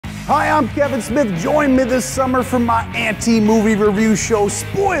Hi, I'm Kevin Smith. Join me this summer for my anti-movie review show,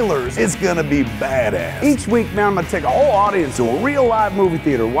 Spoilers. It's gonna be badass. Each week, man, I'm gonna take a whole audience to a real live movie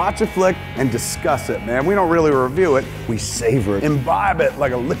theater, watch a flick, and discuss it, man. We don't really review it, we savor it. Imbibe it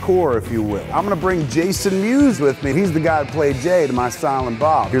like a liqueur, if you will. I'm gonna bring Jason Mewes with me. He's the guy who played Jay to my Silent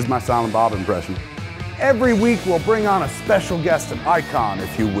Bob. Here's my Silent Bob impression. Every week, we'll bring on a special guest, an icon,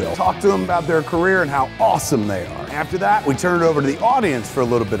 if you will. Talk to them about their career and how awesome they are. After that, we turn it over to the audience for a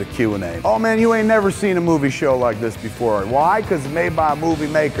little bit of Q&A. Oh man, you ain't never seen a movie show like this before. Why? Because it's made by a movie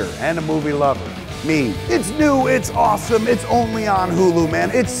maker and a movie lover. Me. It's new, it's awesome, it's only on Hulu,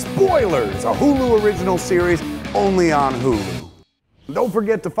 man. It's Spoilers, a Hulu Original Series, only on Hulu. Don't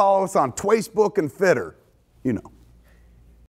forget to follow us on Facebook and Fitter. You know.